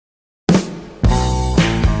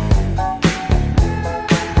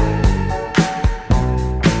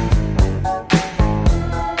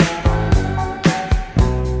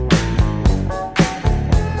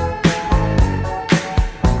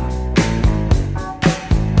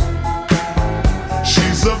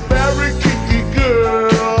She's a very kinky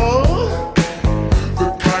girl, the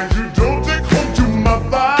kind you don't take home to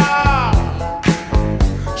mother.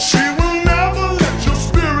 She will never let your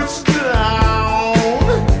spirits down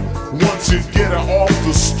once you get her off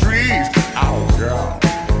the street. Oh girl,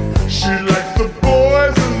 she likes the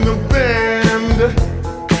boys in the band.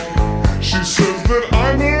 She says that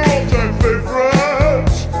I'm her all-time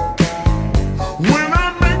favorite. When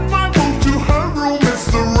I make my move to her room, it's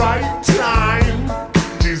the right time.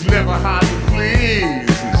 She's never hard to please.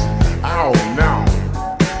 Oh no,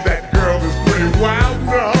 that girl is pretty wild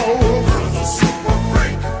now. Girl's a super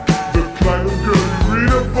freak, the kind of girl you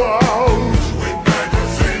read about in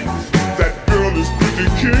magazines. That girl is pretty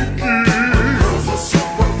kinky. Girl's a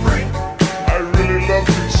super freak, I really love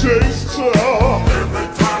to taste her. Every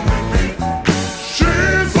time we meet,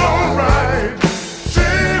 she's alright.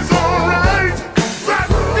 She's alright. That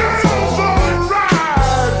girl's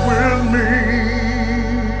alright with me.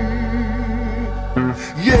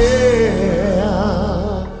 Yeah.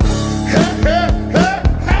 Hey, hey, hey,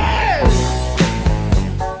 hey.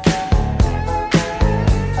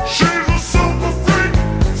 She's a super freak,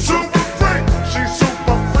 super freak. She's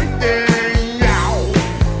super freaking out.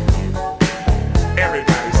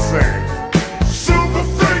 Everybody sing. Super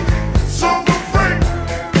freak, super freak.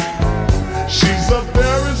 She's a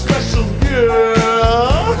very special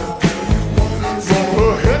girl. From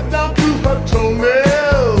her head down to her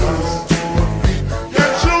toenails.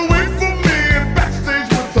 And she'll wait for me backstage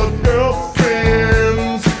with her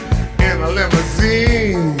girlfriends in a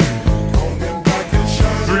limousine.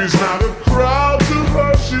 Three's not a crowd to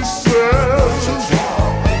her, she says.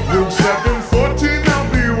 Room 714, I'll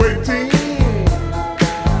be waiting.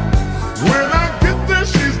 When I get there,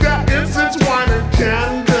 she's got incense, wine, and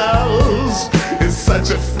candles. It's such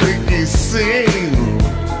a freaky scene.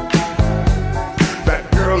 That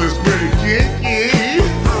girl is pretty kinky.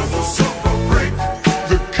 Girl's a super freak,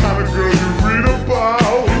 the kind of girl you read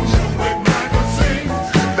about in magazines.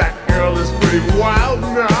 That girl is pretty wild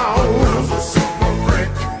now. Girl's a super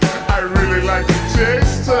freak, I really like to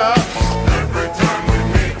taste her. Every time we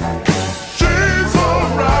meet, she's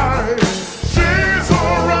alright. She's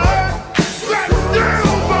alright. That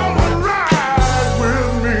girl's alright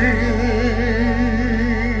with me.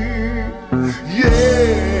 Yeah.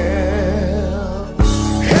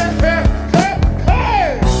 Hey, hey, hey,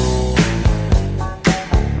 hey.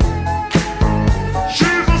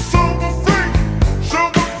 She's a super freak,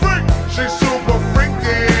 super freak. She's super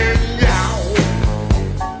freaking out.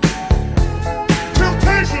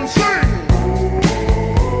 Temptation sing.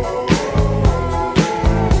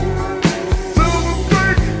 Silver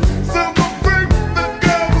freak, silver freak. That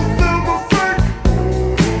girl's a silver freak.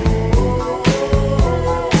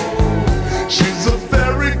 She's a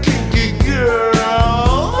very kinky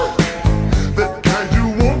girl, the kind you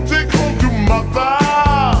won't take home to mother.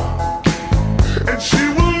 And she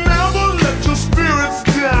will never let your spirits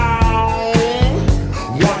down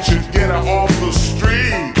once you get her off the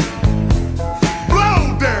street.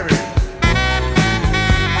 Blow, Danny.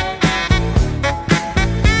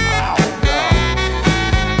 Oh, God.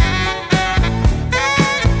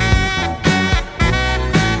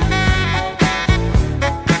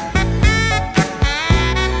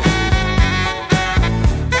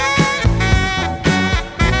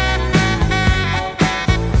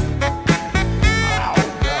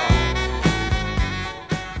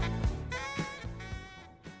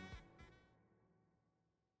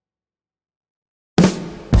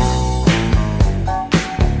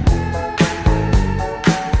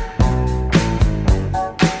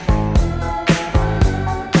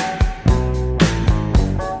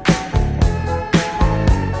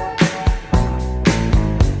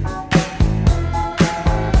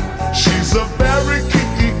 She's a very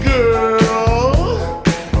kinky girl,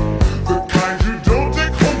 the kind you don't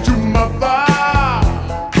take home to mother.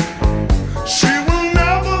 She will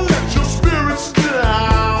never let your spirits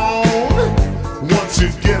down once you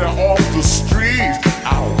get her off the street.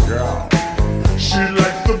 Oh girl, she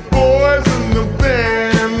likes the boys in the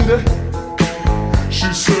band.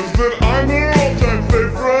 She says that I'm her all-time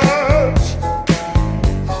favorite.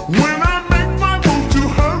 When I make my move to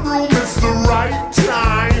her room, it's the right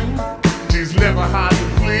time. She's never hard to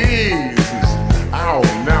please. Oh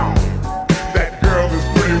no, that girl is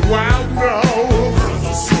pretty wild now. Girl's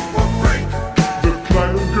a super freak, the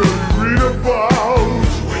kind of girl you read about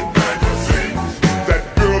in magazines. That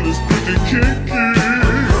girl is pretty kinky.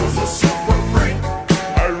 Girl's a super freak,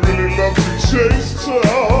 I really love to taste her.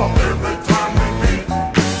 Every time we meet,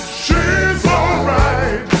 she's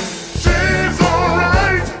alright. She's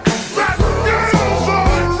alright. That girl's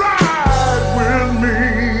alright with me.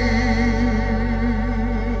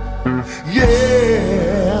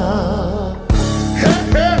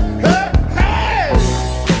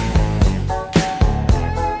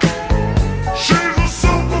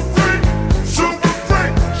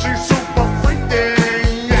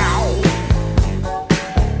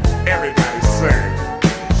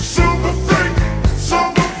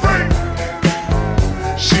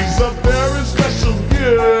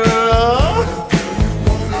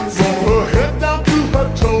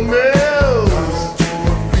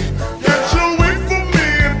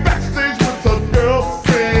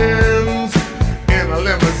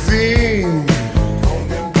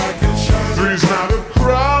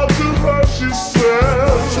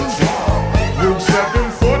 Room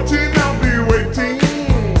 714, I'll be waiting.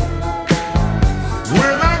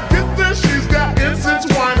 When I get there, she's got incense,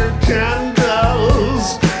 wine, and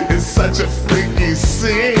candles. It's such a freaky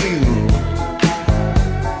scene.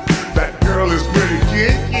 That girl is pretty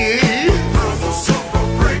kinky. Girl's a super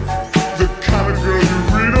freak. The kind of girl you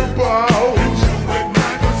read about. With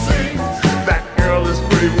magazines. That girl is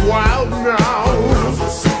pretty wild now. Girl's a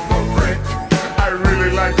super freak. I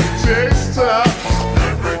really like to taste her.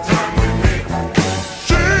 Every time we meet,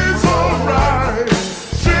 She's alright.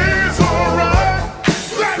 She's alright.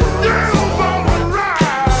 That girl's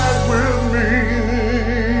alright with me.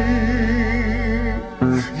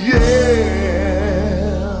 Yeah.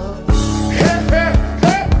 Hey, hey,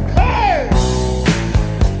 hey, hey.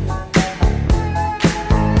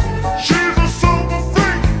 She's a super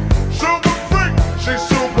freak. Super freak. She's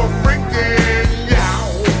super freaking yeah.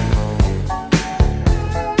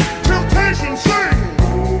 Temptation sing.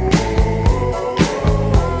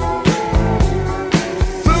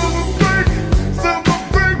 Silver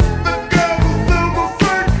freak, that girl's a silver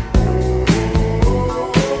freak.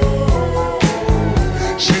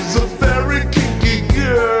 She's a very kinky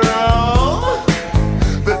girl,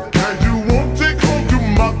 the kind you won't take home to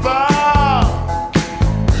mother.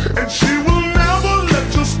 And she will never let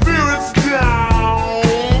your spirits down.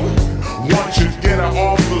 Once you get her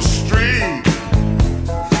off the street,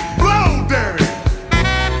 blow, Danny.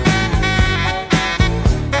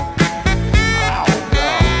 Ow,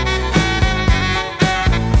 God.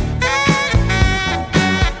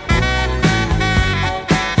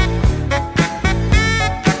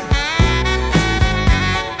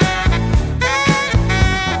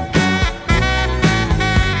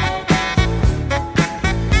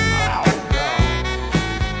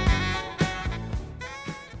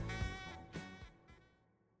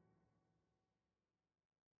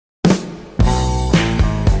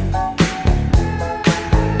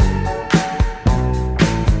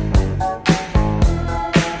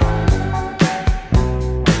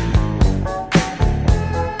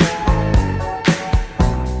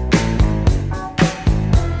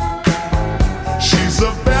 She's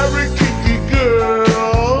a very kinky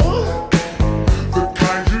girl, the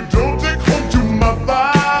kind you don't take home to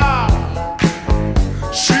mother.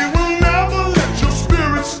 She will never let your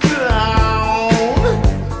spirits down.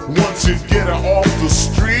 Once you get her off the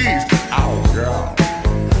street, oh God.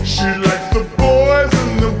 She likes the boys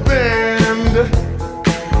in the band.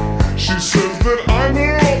 She says that I'm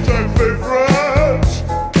her all-time favorite.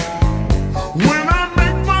 When I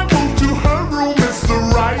make my move to her room, it's the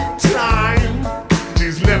right time.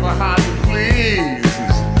 She's never hard to please.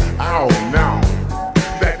 Oh no,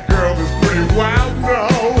 that girl is pretty wild now.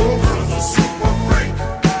 girl's a super freak.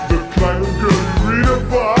 The kind of girl you read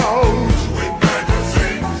about. With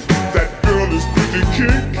magazines. That girl is pretty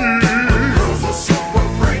kinky.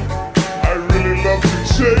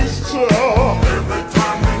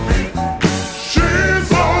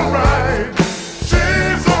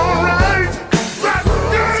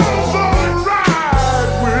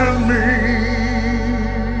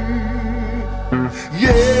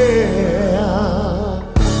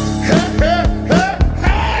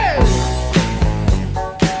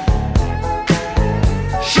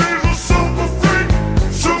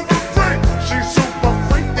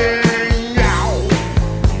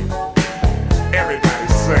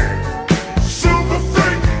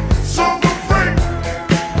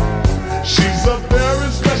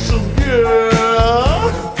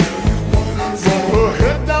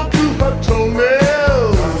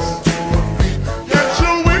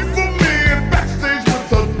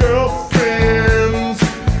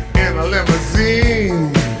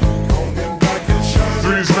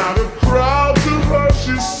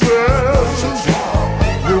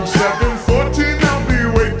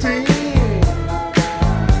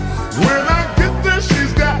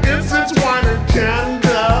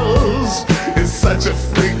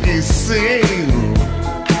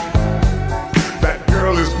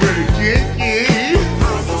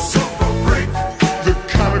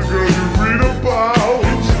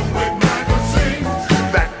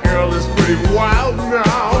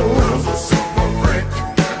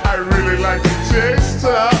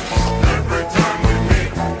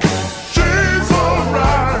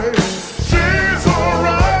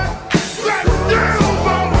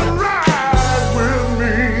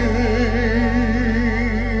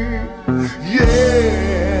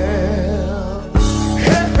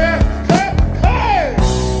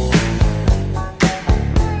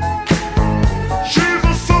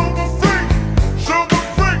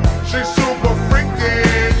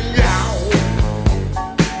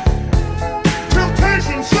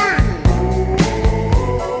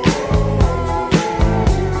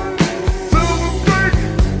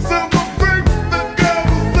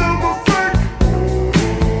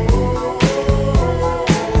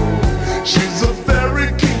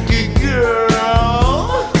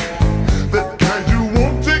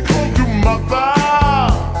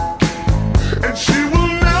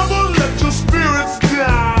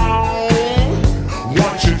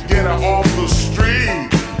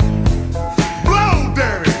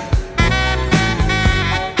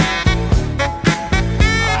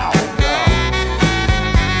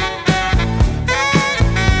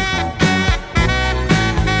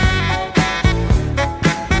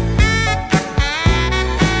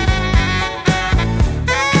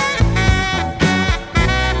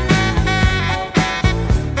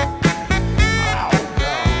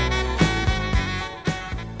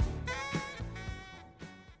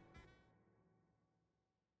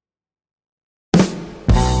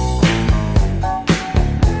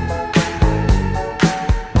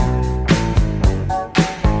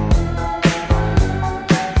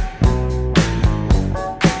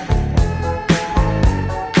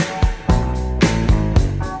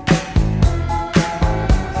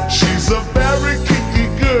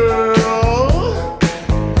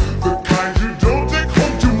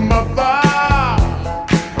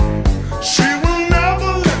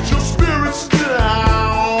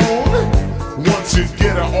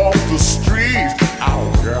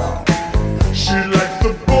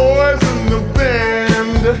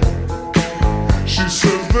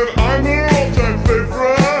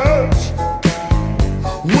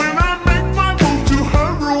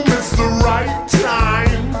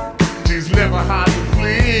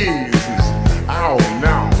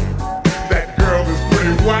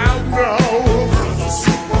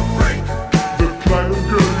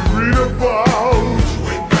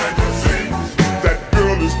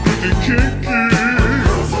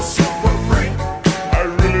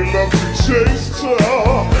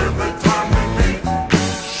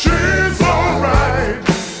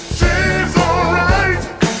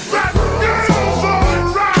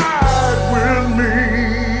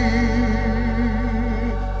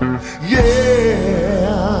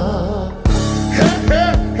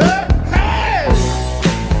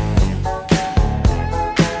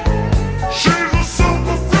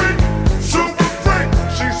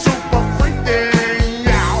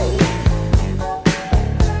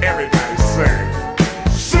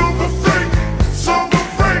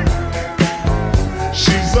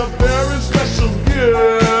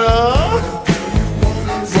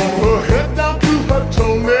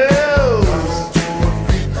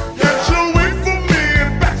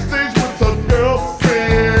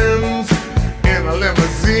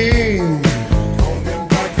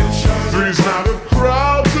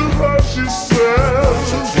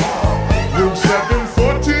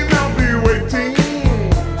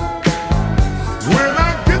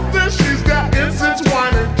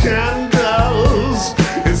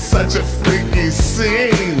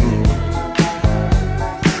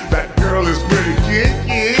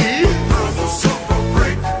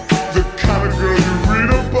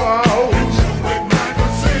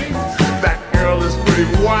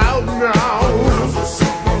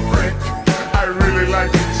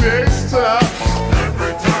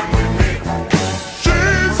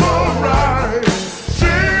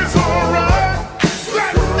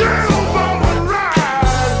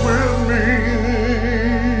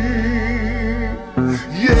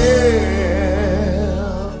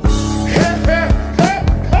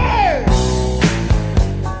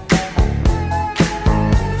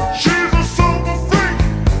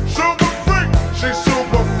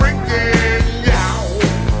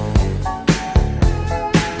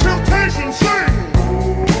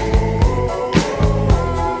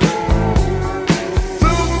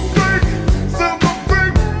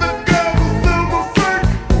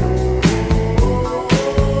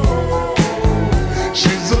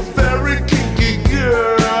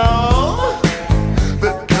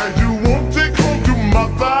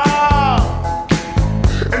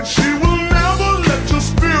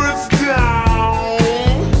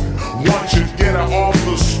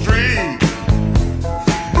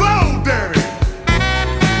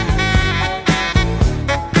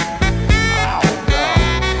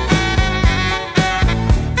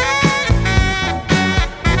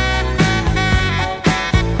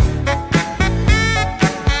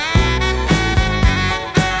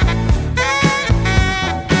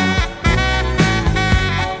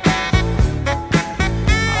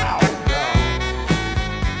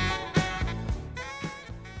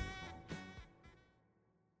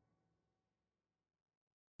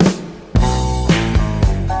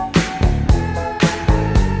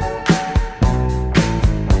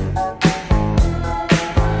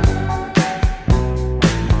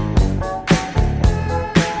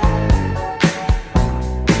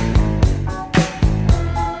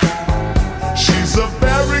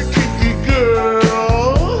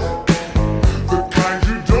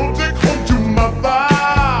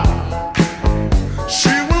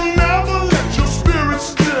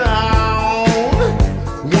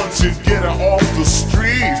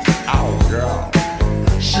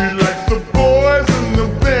 She likes the boys in the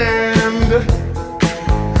band.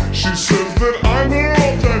 She says that I'm her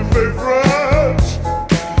all-time favorite.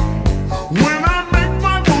 When I make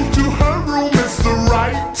my move to her room, it's the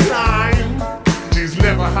right time. She's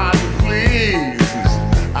never hard to please.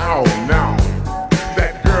 Oh no,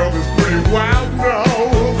 that girl is pretty wild now.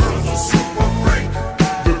 Girl's a super freak.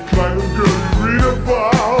 The kind of girl you read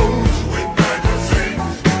about. With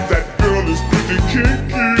magazines. That girl is pretty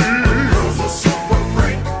kinky. Girl's a super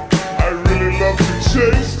freak. I really love to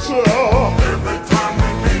taste her. Every time we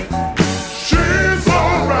meet. She's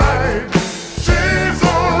alright. She's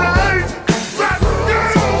alright. That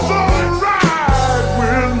girl's alright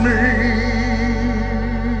with me.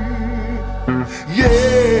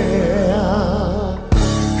 Yeah.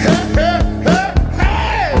 Hey, hey, hey,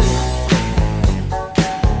 hey.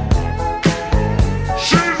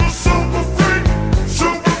 She's a super freak.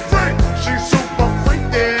 Super freak. She's super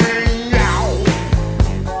freaking out.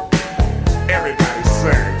 Everybody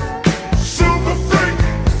sing. Super freak,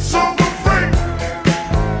 super freak.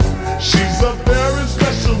 She's a very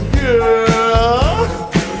special girl.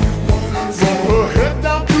 From her head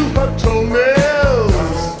down to her toenails.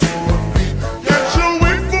 And she'll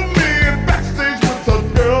wait for me backstage with her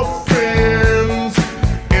girlfriends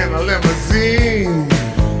in a limousine.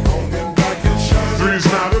 Going back and shining. Three's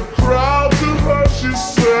not a crowd to her, she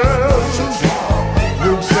says.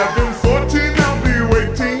 Room 714, I'll be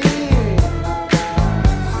waiting.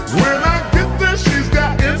 When I get there, she's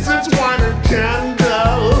got incense, wine, and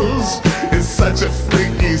candles. It's such a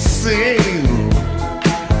freaky scene.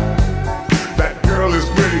 That girl is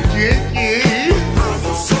pretty kinky. Girl's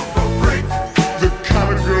a super freak. The kind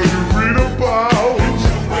of girl you read about.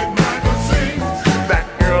 With magazines. That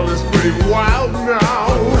girl is pretty wild now.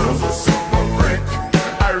 Girl's a super freak.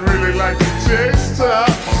 I really like to taste her.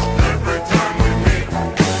 Every time we meet.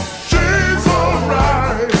 She's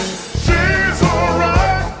alright. She's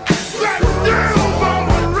alright. That girl's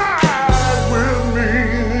alright with me.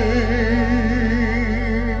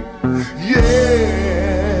 Yeah.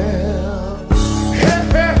 Hey,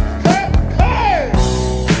 hey, hey, hey.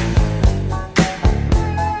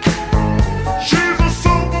 She's a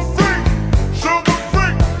super freak. Super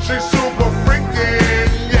freak. She's super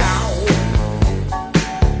freaking out.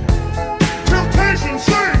 Temptation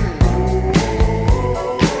sing.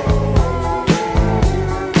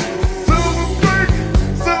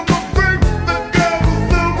 Silver freak, that girl is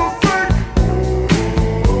silver freak.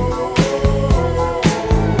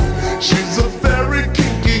 She's a very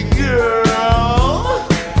kinky girl,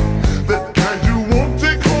 that kind you won't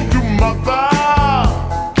take home to mother.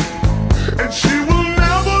 And she will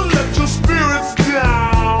never let your spirits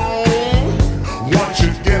down. Once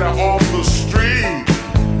you get her off the street,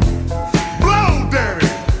 blow, Danny.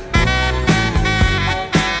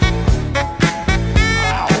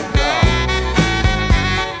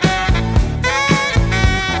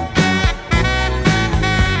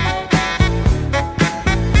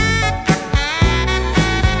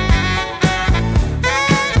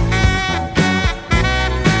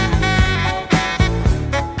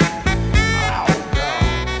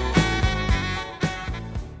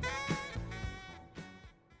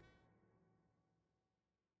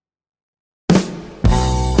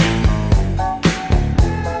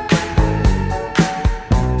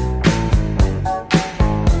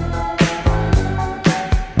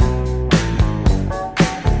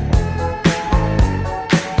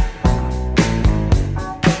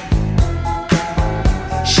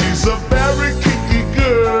 She's a very kinky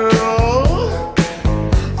girl,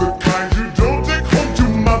 the kind you don't take home to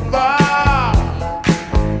mother.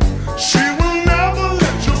 She will never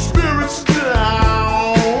let your spirits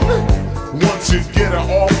down. Once you get her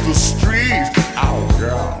off the street, oh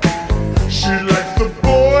girl. She likes the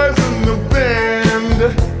boys in the band.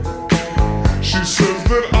 She says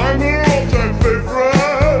that I'm her all-time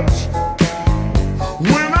favorite.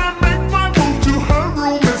 When I make my move to her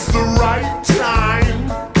room, it's the right time.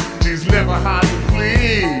 She's never hard to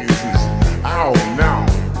please. Oh no,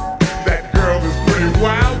 that girl is pretty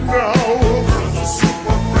wild now. Girl's a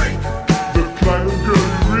super freak. The kind of girl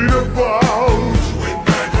you read about. With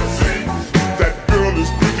magazines. That girl is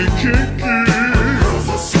pretty kinky. Girl's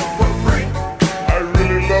a super freak. I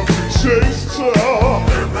really love to taste her.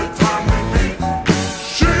 Every time we meet.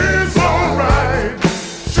 She's alright.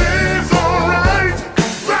 She's alright.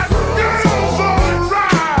 That girl's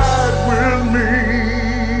alright with me.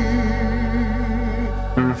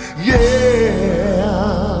 Yeah.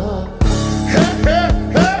 Hey, hey,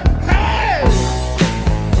 hey, hey.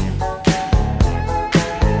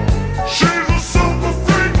 She's a super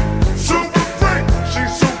freak. Super freak.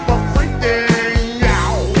 She's super freaking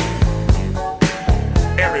out.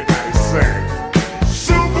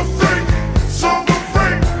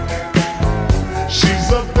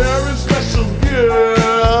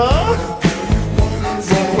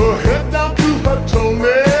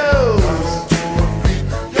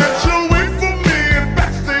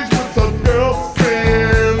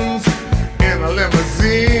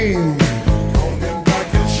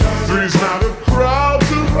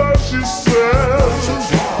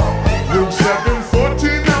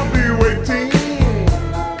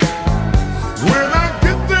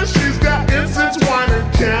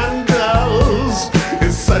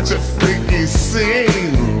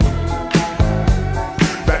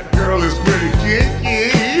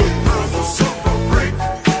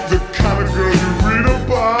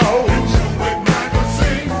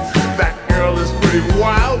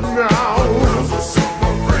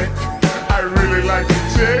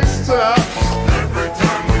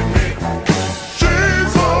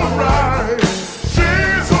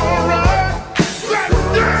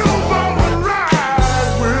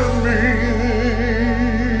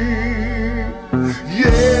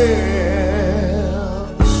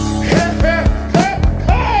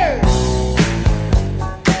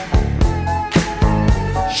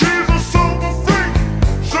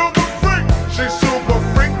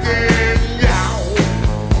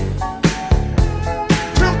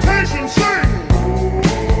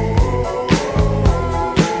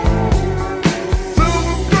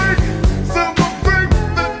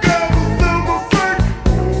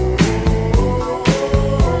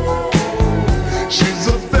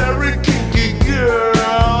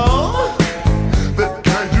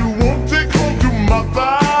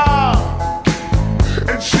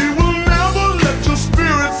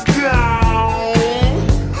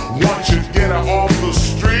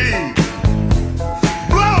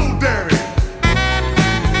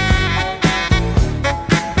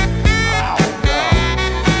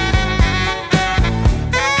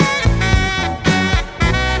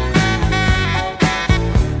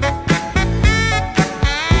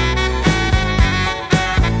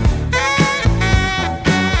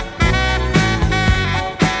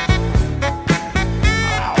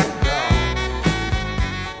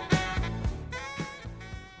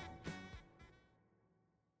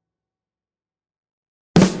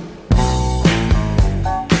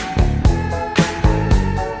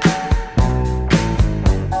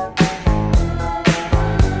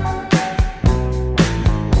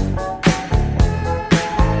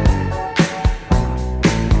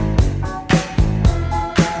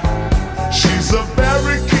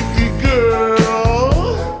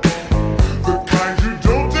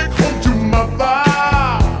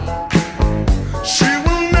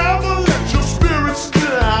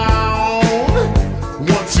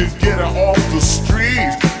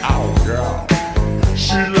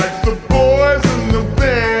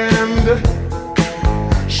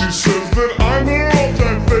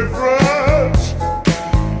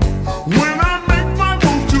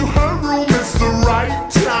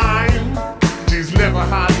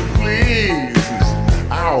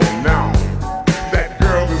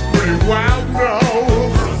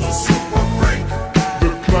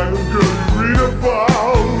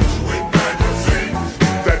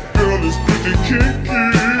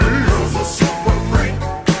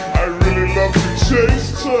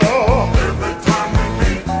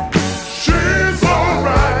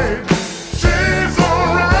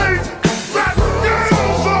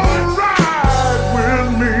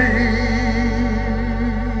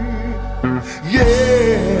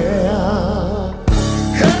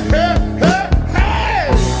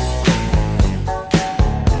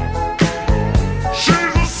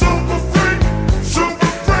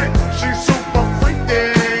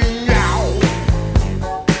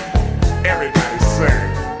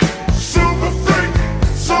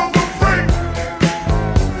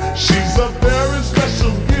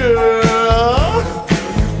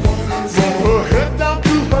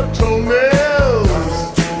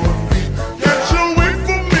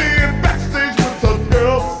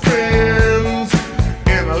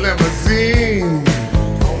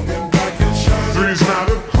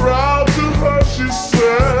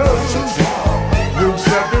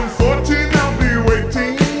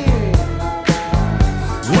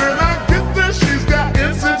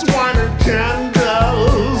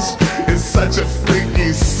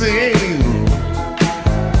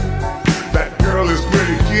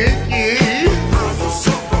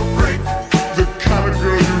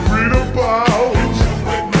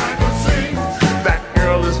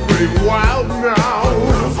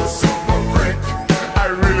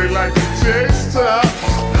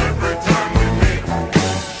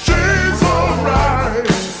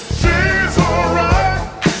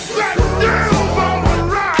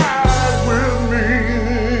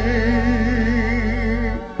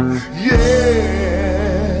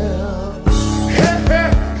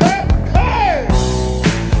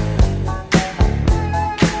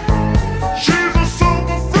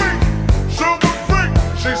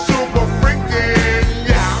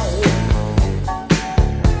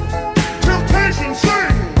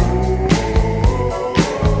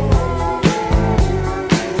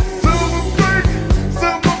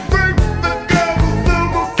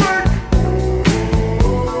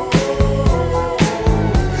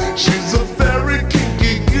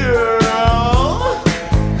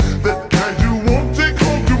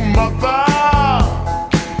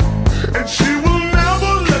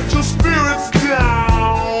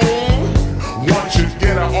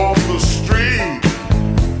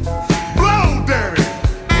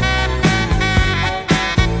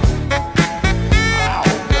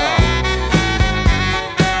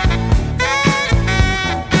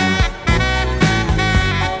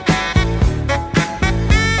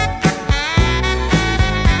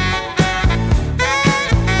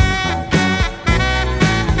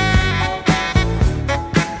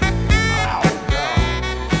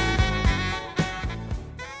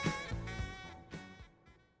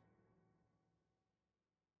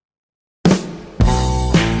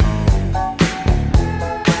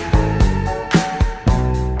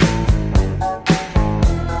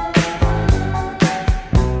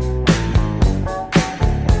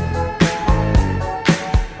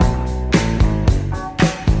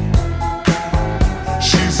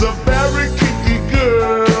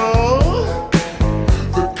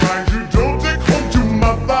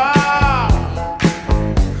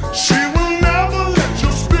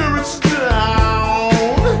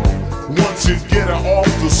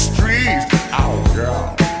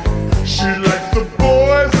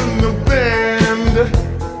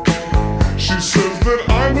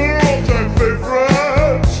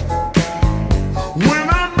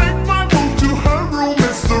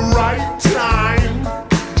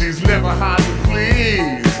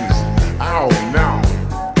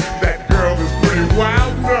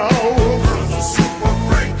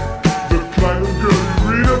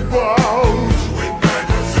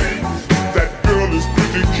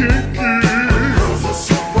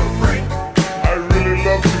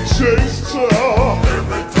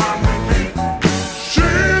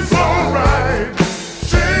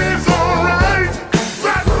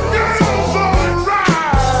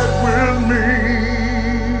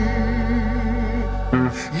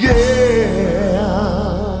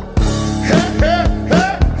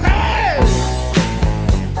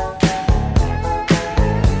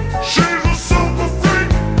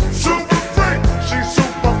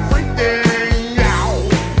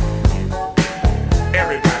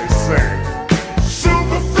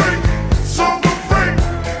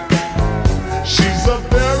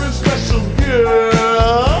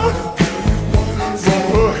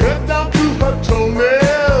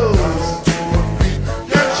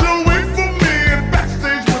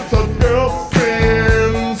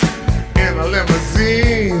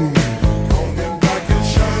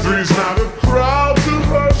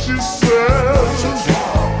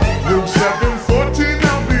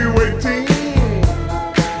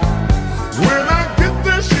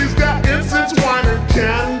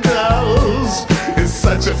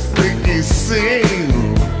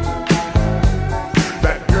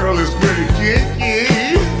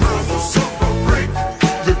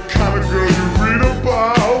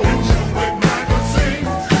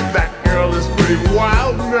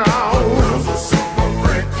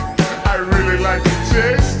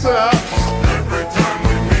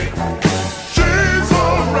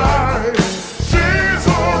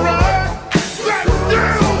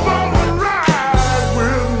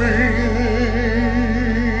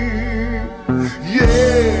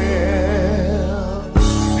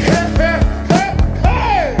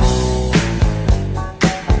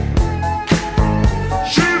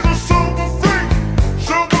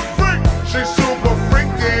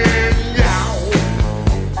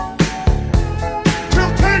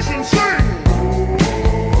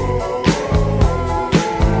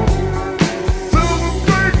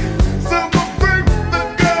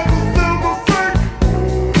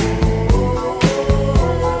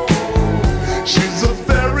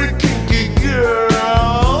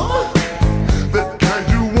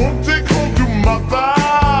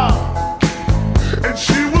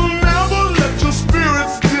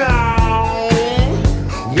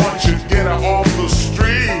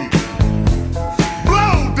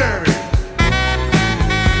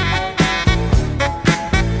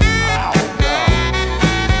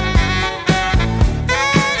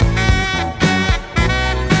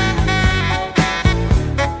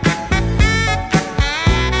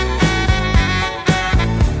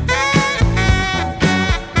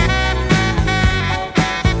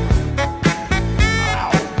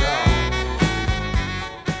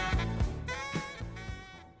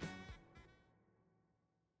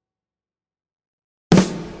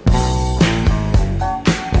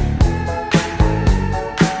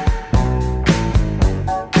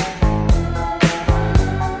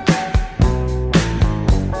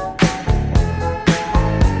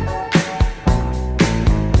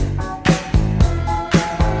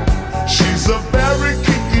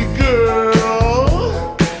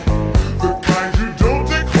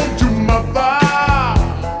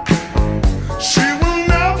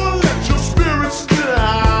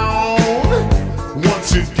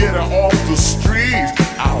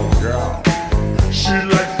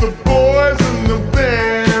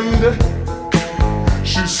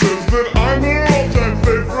 She says that I'm her all-time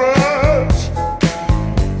favorite.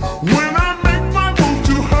 When I make my move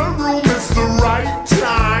to her room, it's the right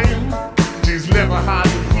time. She's never hard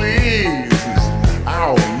to please.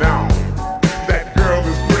 Oh no, that girl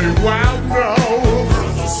is pretty wild now.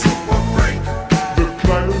 Girl's a super freak. The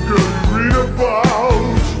kind of girl you read about.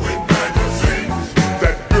 In magazines.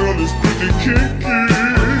 That girl is pretty kinky.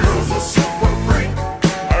 Girl's a super freak.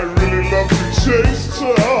 I really love to taste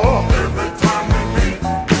her. Every time we meet.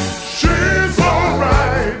 She's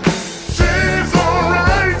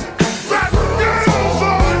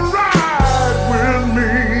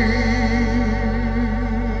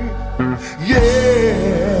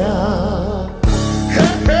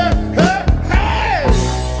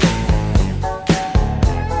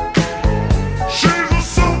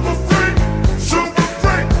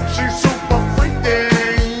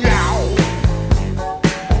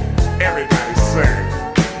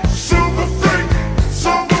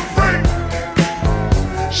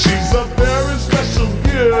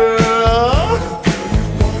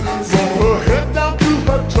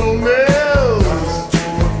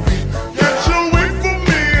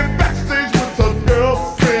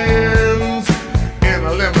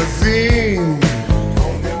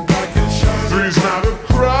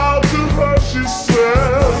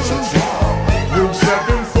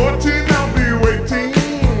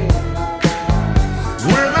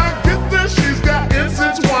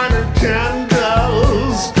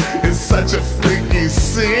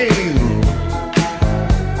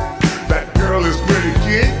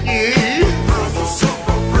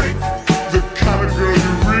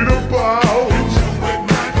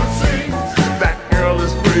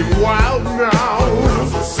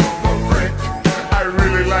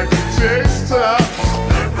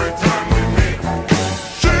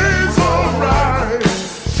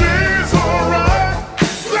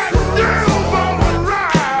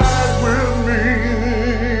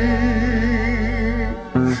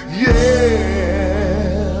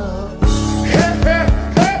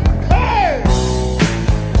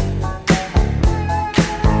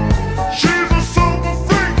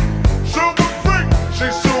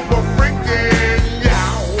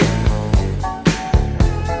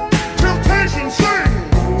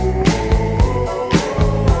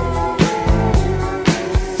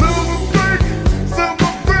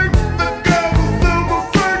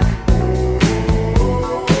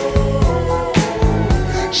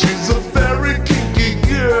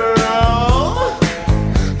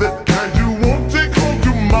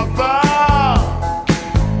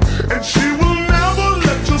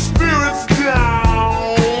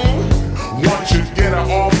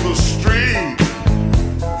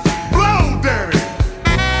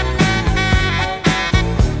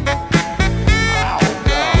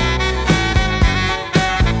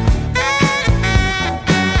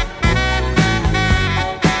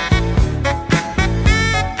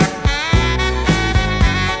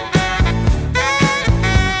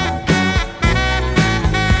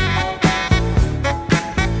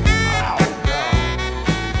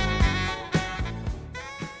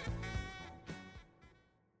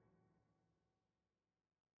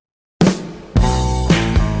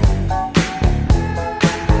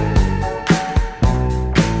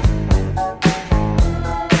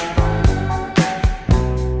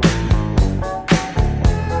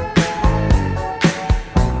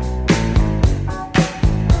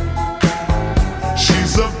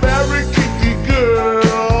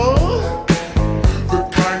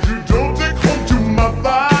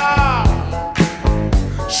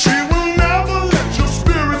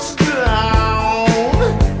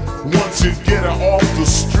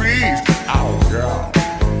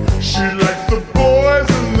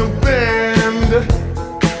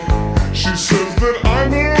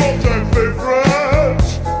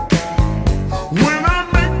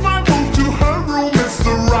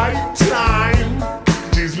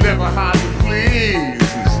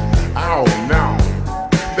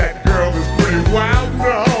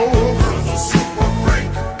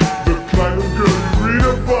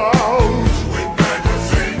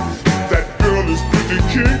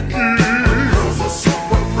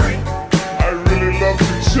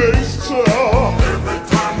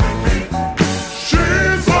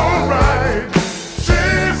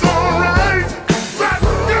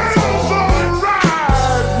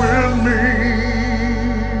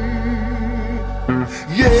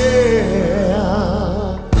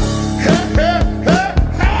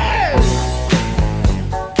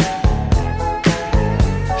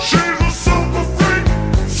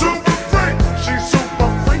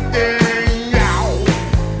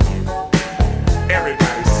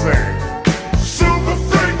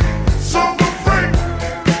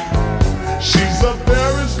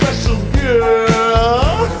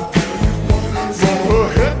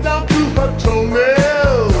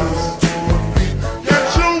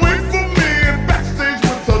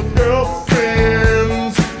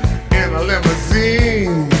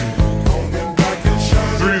limousine. Going back and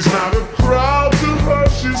shining. Three's not a crowd to her,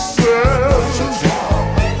 she says.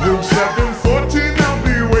 Room 714, I'll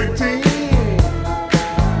be waiting.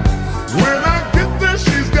 When I get there,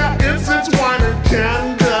 she's got incense, wine, and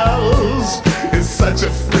candles. It's such a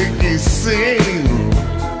freaky scene.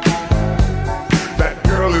 That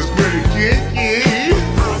girl is pretty kinky.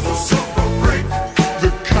 Girl's a super freak. The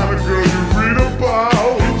kind of girl you read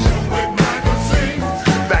about. With magazines.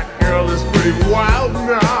 That girl is pretty wild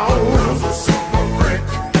now. Girl's a super freak.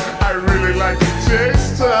 I really like to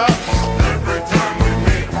taste her. Every time we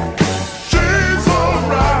meet. She's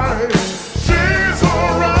alright. She's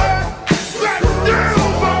alright. That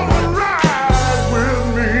girl's alright with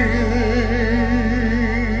me.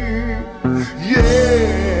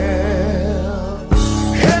 Yeah.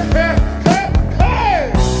 Hey, hey, hey, hey.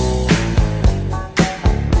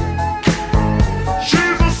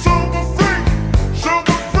 She's a super freak.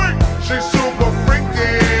 Super freak. She's super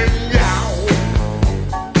freaking yeah.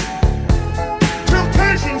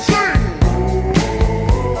 Temptation sing.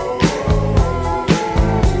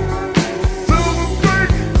 Silver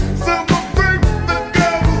freak, the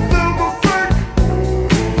girl is silver freak.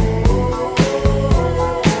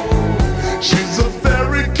 She's a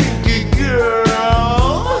very kinky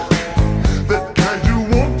girl, the kind you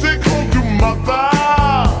won't take home to mother,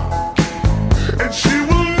 and she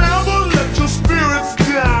will never let your spirits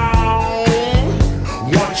down.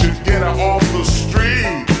 Once you get her off the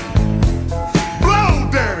street, blow,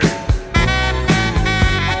 Danny.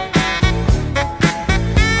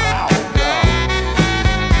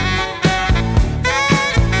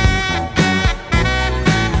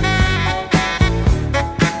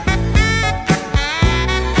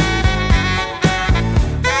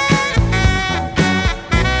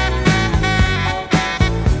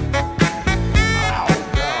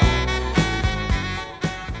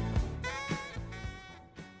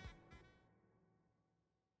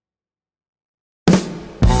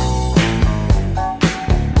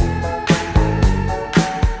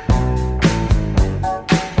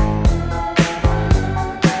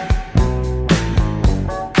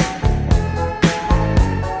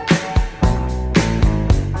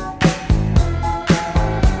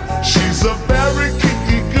 She's a very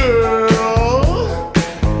kinky girl,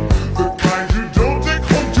 the kind you don't take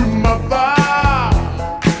home to mother.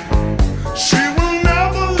 She will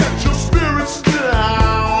never let your spirits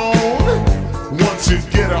down. Once you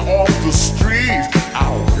get her off the street,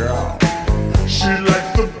 oh girl. She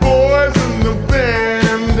likes the boys in the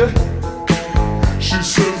band. She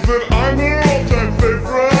says that I'm her all-time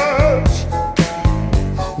favorite.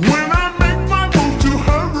 When I make my move to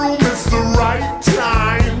her room, it's the right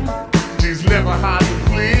time. She's never hard to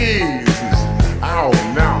please. Oh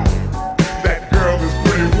no, that girl is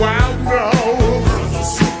pretty wild now. Girl's a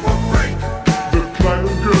super freak. The kind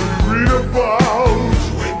of girl you read about.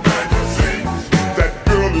 With magazines. That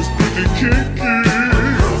girl is pretty kinky.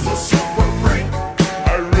 Girl's a super freak. I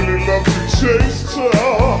really love to taste her.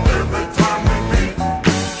 Every time we meet.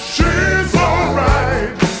 She's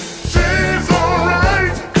alright. She's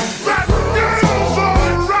alright. That girl's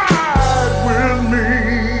alright with me.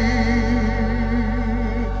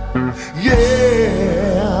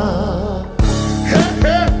 Yeah. Hey,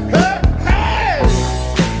 hey, hey, hey.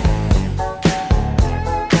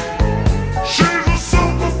 She's a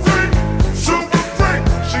super freak. Super freak.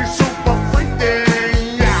 She's super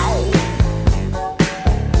freaking out.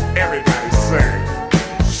 Everybody sing.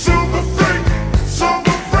 Super freak.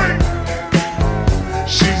 Super freak.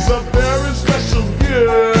 She's a very special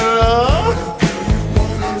girl.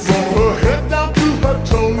 From her head down to her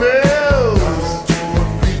toenails.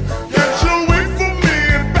 Yeah, she'll wait for me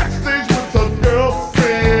backstage with her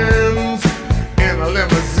girlfriends in a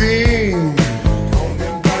limousine.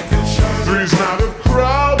 Going back and shining. Three's not a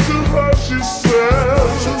crowd to her, she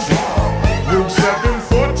says. Room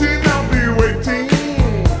 714, I'll be waiting.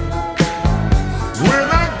 When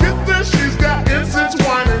I get there, she's got incense,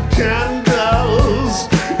 wine, and candles.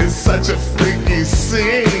 It's such a freaky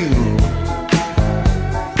scene.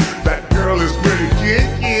 That girl is pretty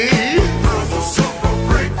kinky. Girl's a super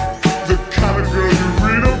freak. The kind of girl you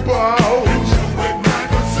read about. With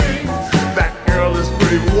magazines. That girl is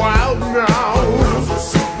pretty wild now. Girl's a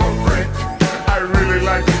super freak. I really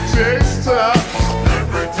like to taste her.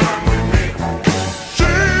 Every time we meet.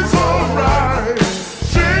 She's alright.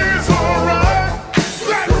 She's alright.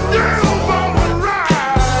 That girl's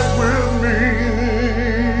alright with me.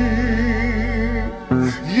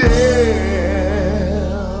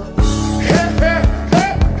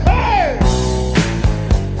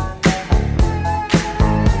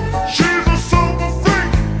 She's a super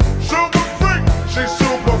freak, she's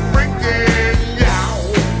super freaking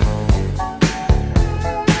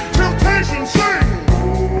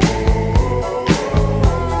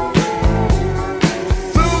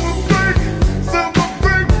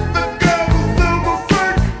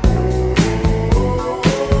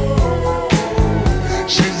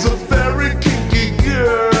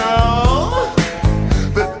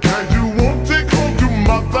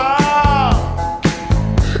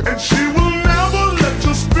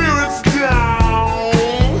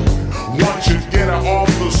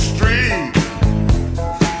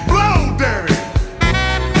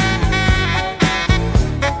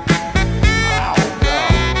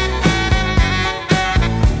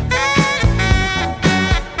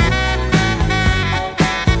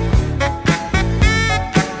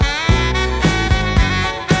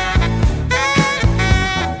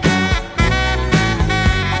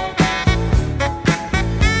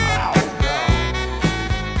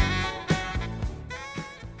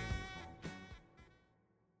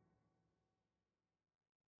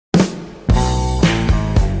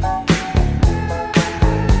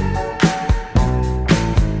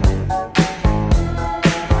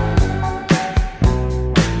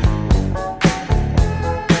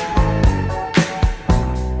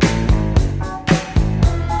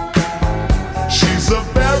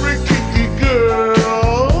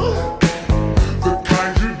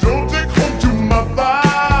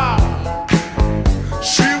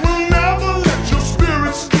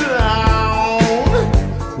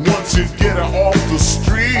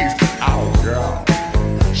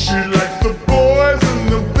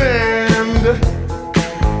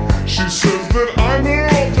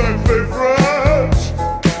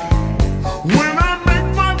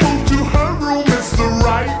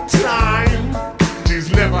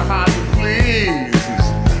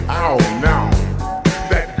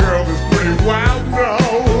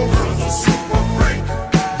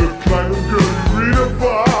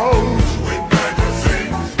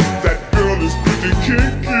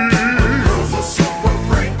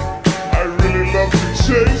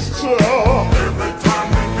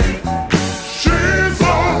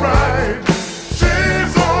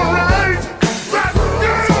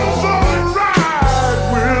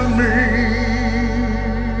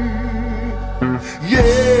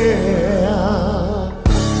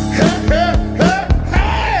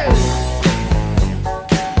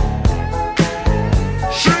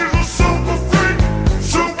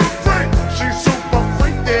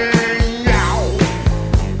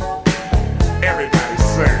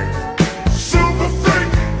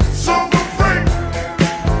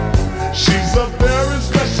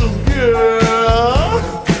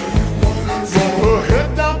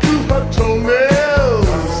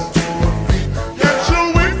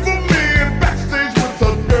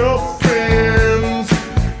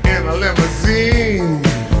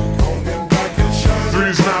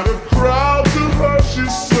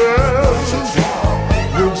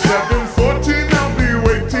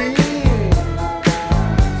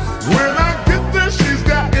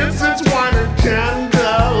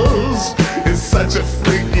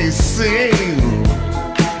kinky scene.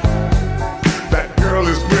 That girl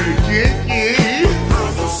is pretty kinky.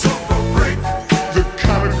 Girls are super freak. The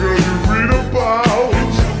kind of girl you read about.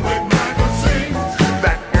 With magazines.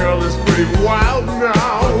 That girl is pretty wild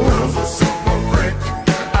now. Girls are super freak.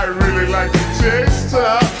 I really like to taste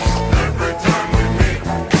her. Every time we meet.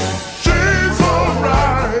 She's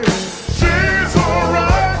alright. She's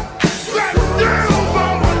alright. That girl's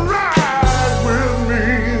alright with me.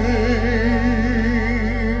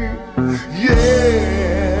 Yeah.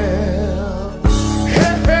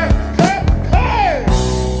 Hey, hey, hey, hey.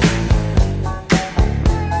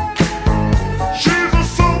 She's a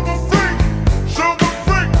super freak. Super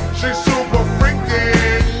freak. She's super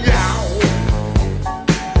freaking out.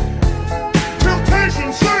 Temptation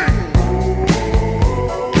sing.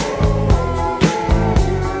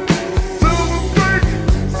 Silver freak,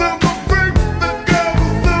 the girl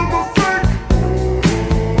is silver freak.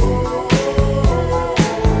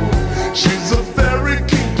 She's a very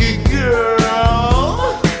kinky girl,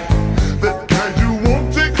 the kind you won't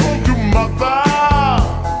take home to mother,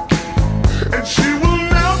 and she will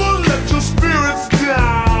never let your spirits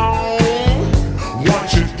down.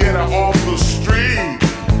 Once you get her off the street,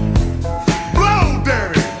 blow,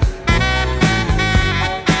 Danny.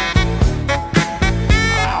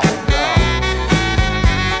 Oh, God.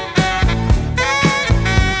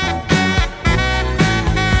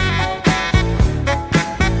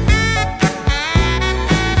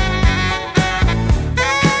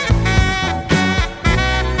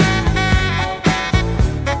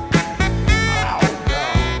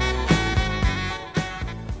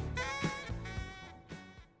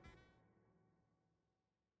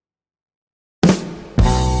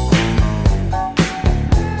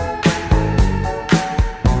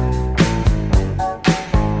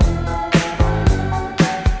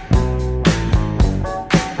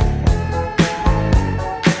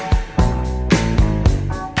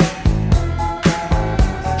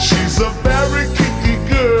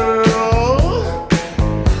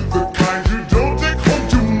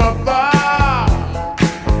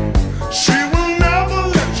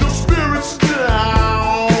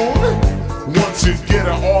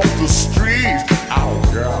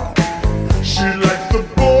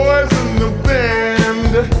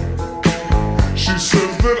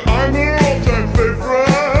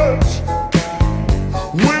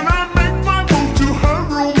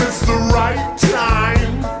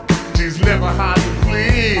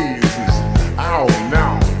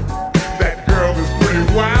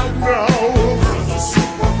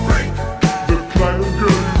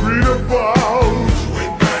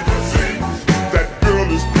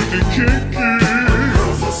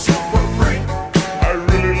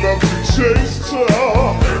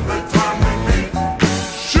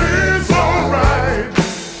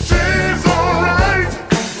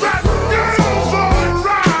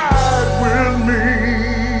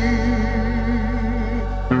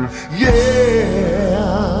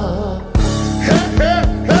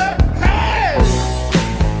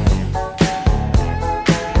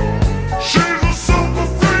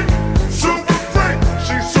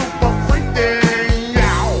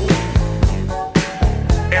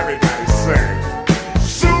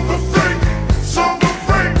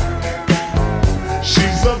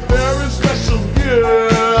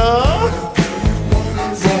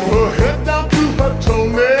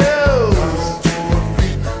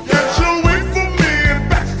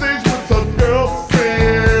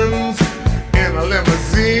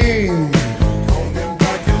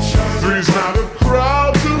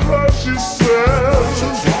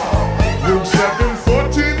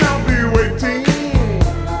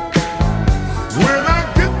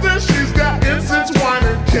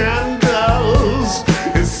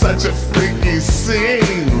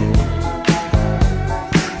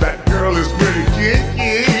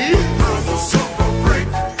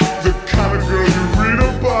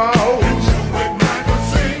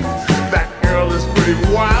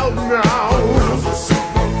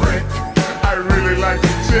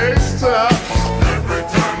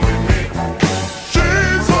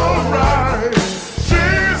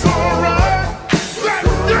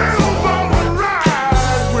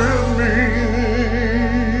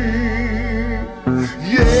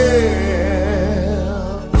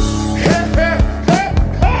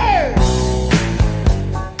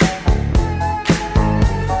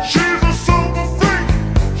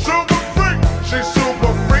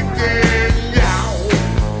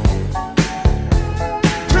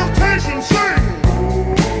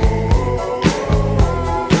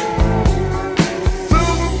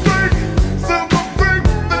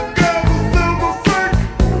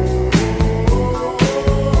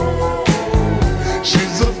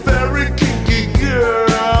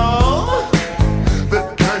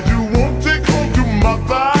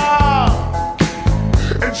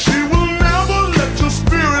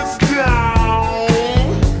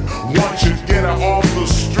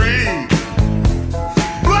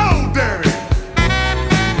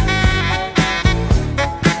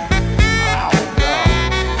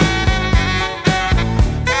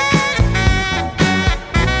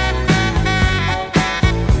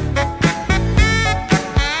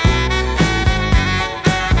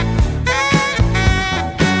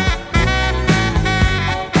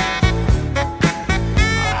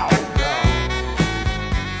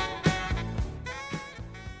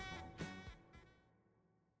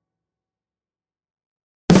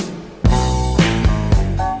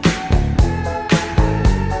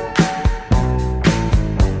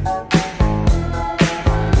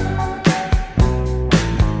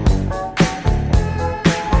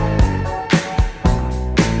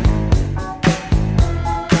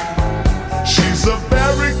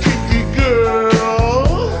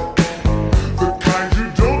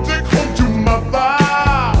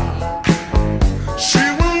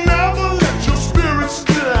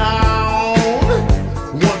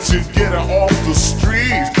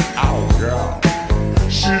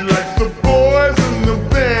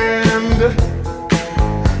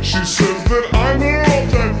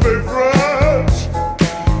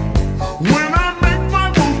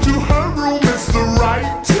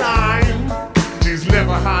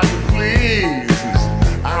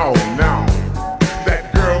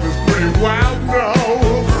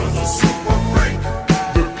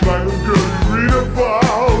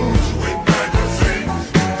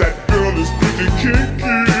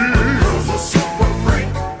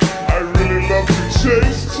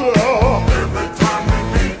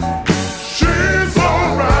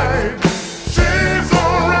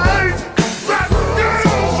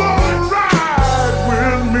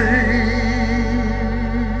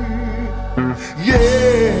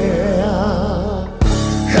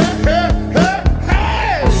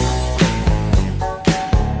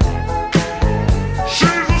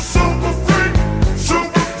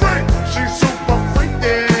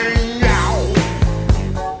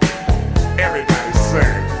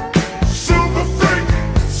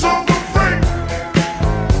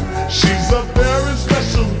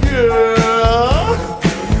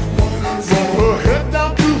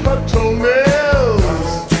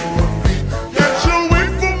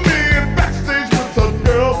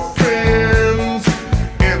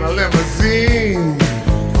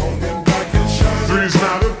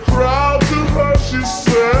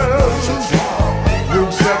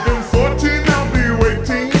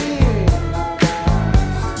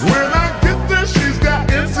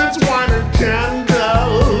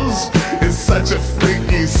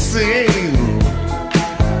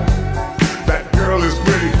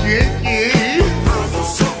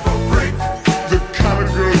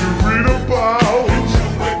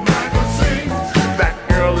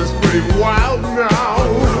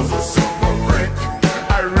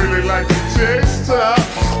 really like to taste her.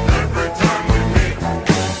 Every time we meet,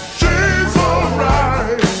 She's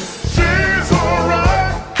alright, she's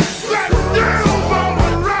alright. That girl's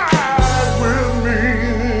alright with me.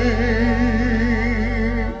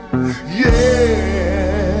 Yeah.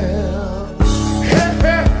 Hey,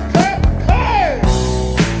 hey, hey, hey.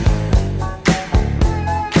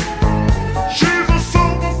 She's a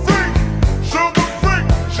super freak,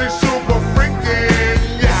 she's super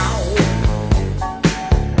freaking, yeah.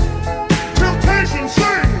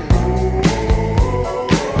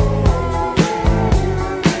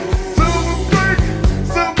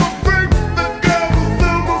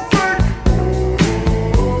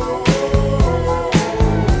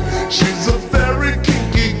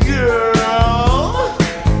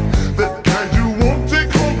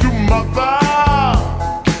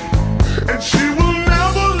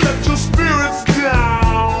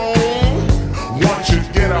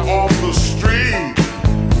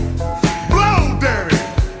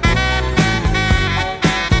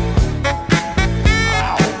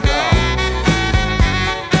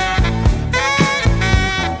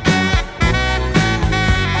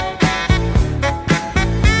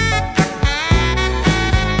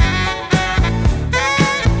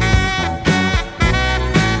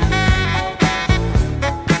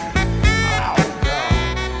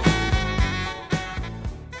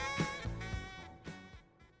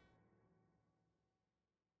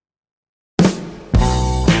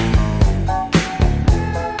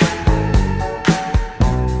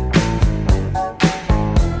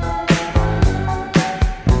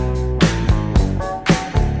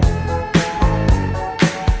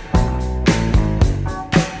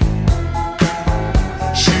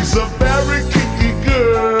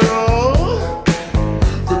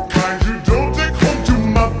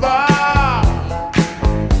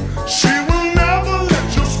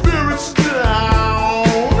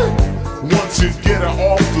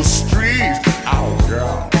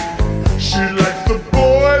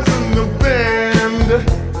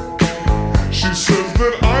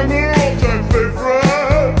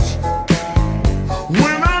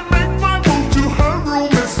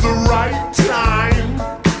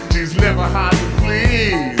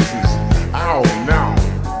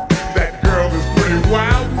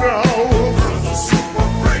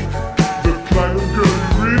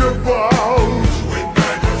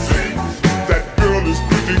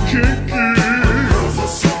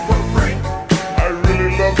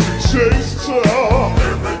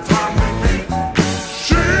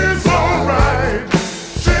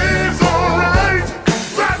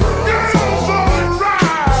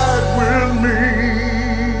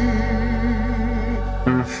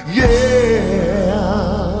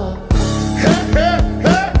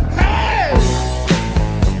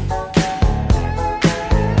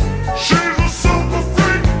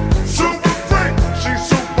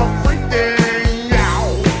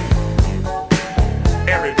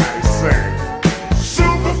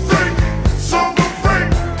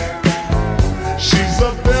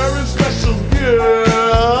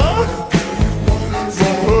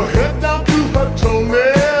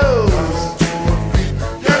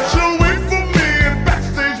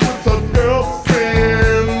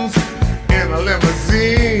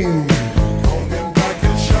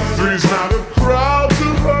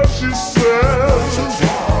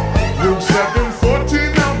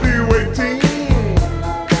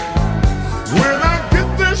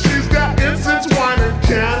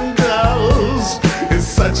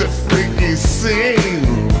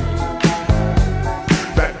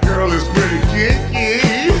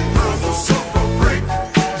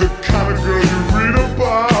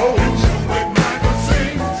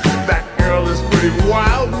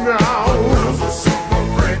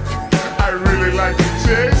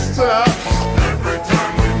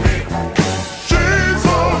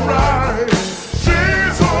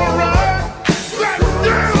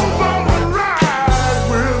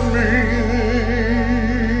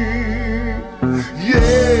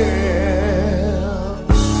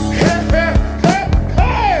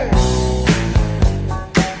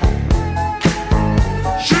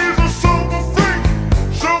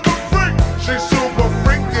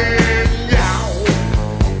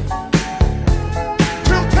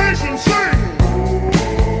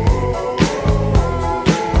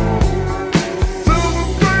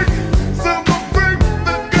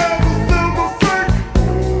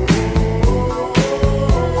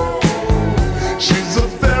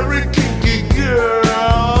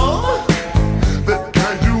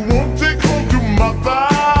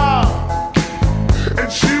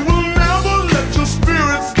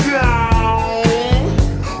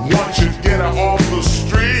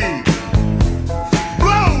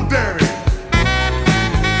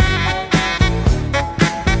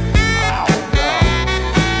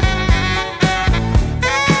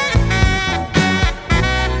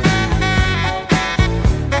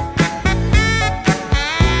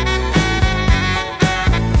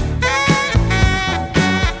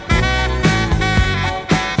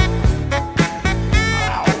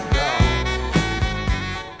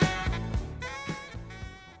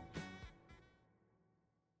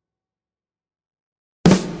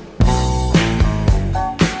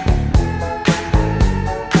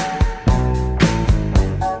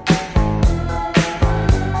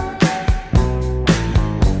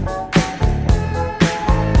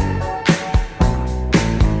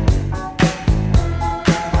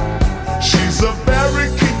 She's a very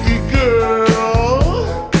kinky girl,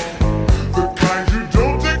 the kind you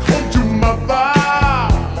don't take home to mother.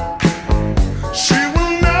 She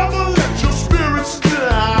will never let your spirits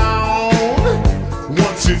down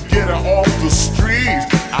once you get her off the street.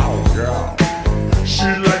 Oh, girl. She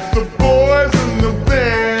likes the boys in the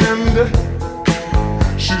band.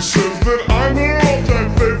 She says that I'm her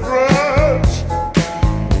all-time favorite.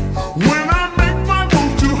 When I make my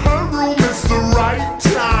move to her room, it's the right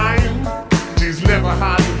time. She's never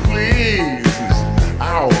hard to please.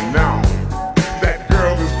 Oh no, that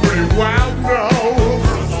girl is pretty wild now.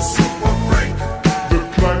 Girls are super freak The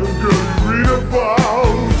kind of girl you read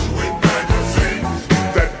about. with magazines.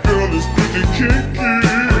 That girl is pretty kinky.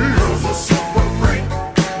 Girls are super freak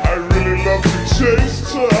I really love to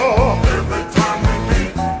chase her. every time we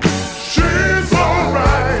meet. She's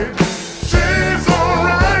alright. She's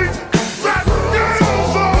alright. That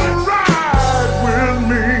girl's alright with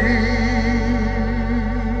me.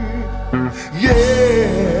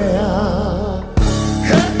 Yeah.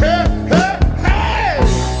 Hey, hey, hey, hey.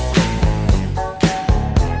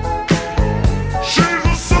 She's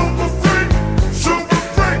a super freak, super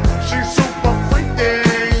freak. She's super freak.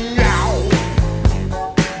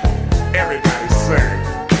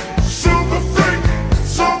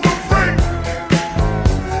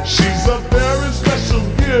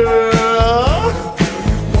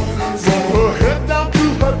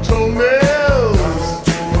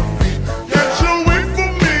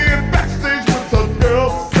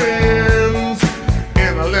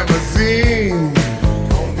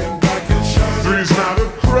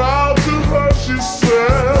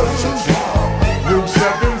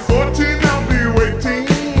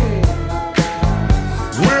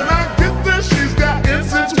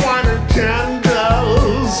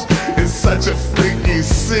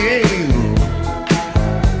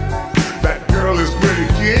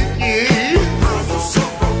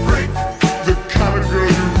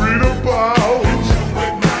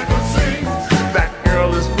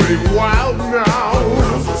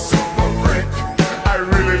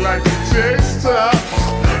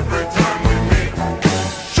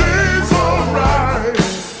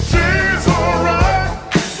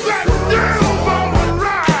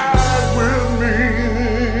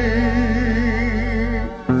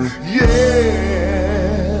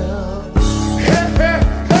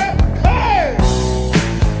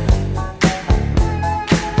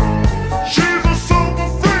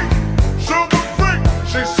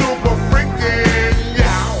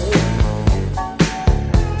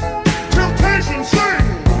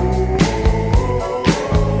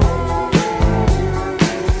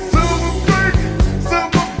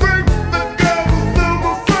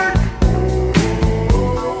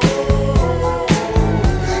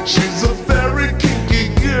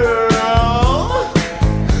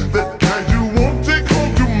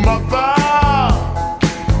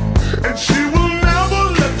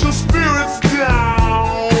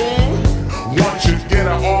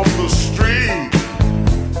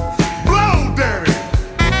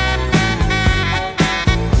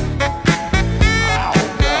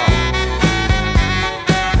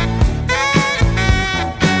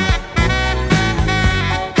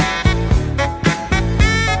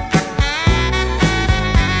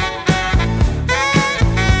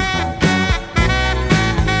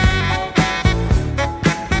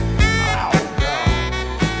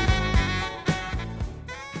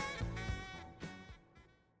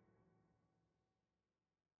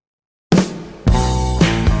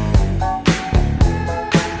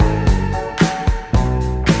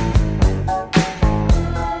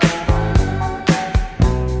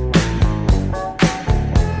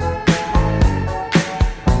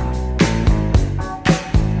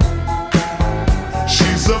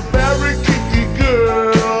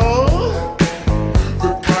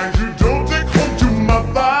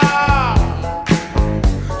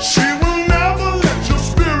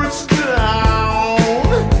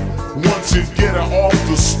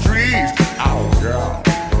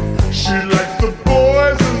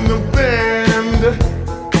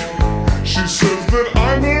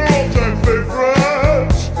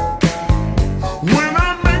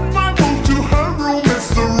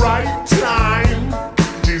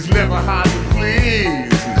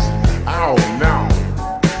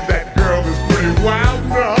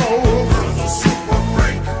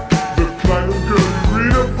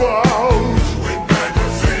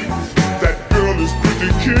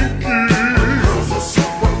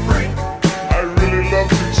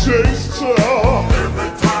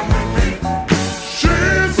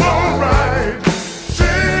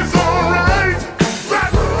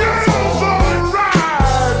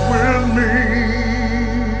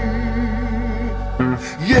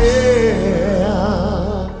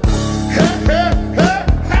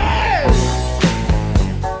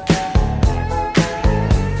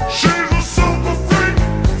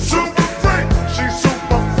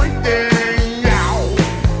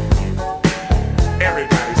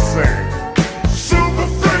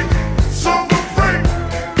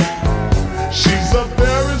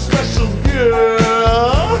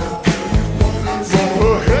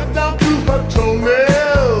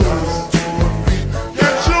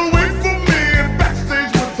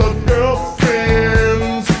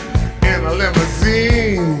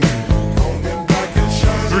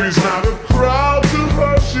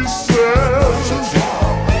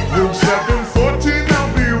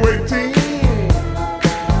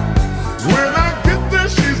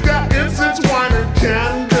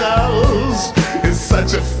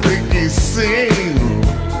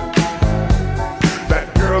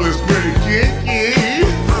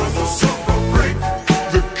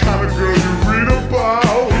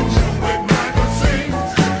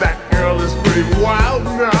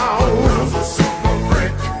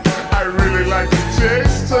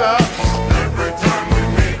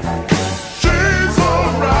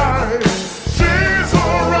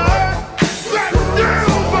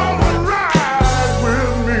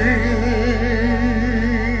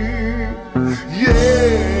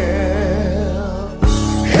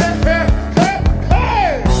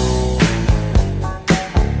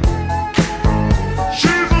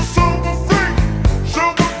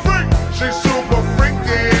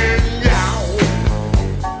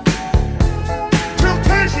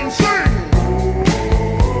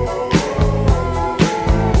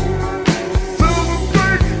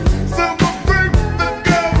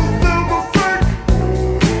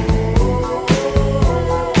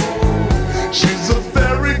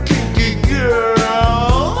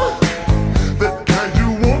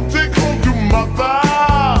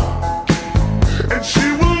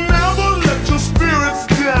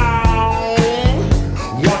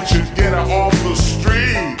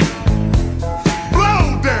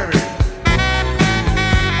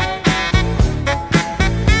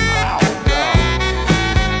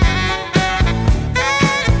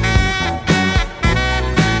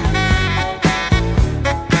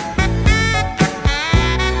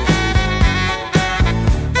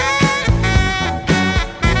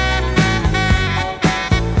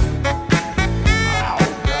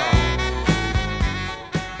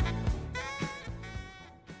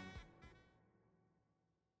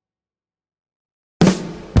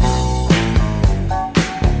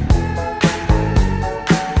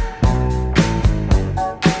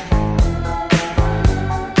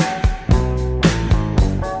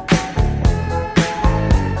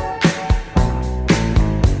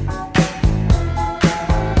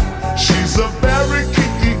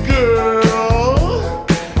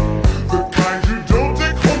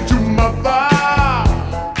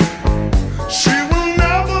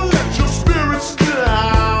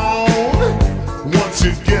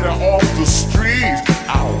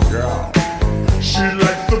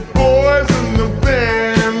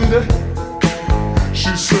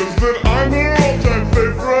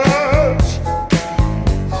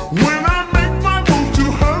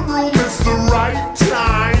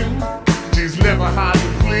 hard to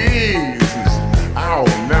please. Oh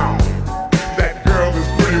no, that girl is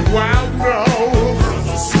pretty wild now. Girl's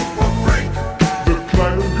a super freak. The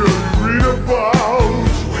kind of girl you read about.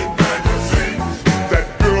 In magazines. That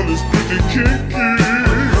girl is pretty kinky.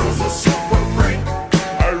 Girl's a super freak.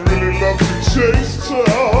 I really love to taste her.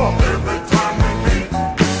 Every time we meet.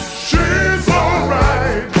 She's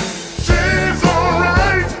alright. She's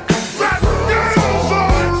alright. That girl's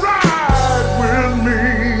alright with me.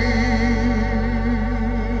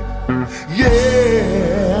 Yeah.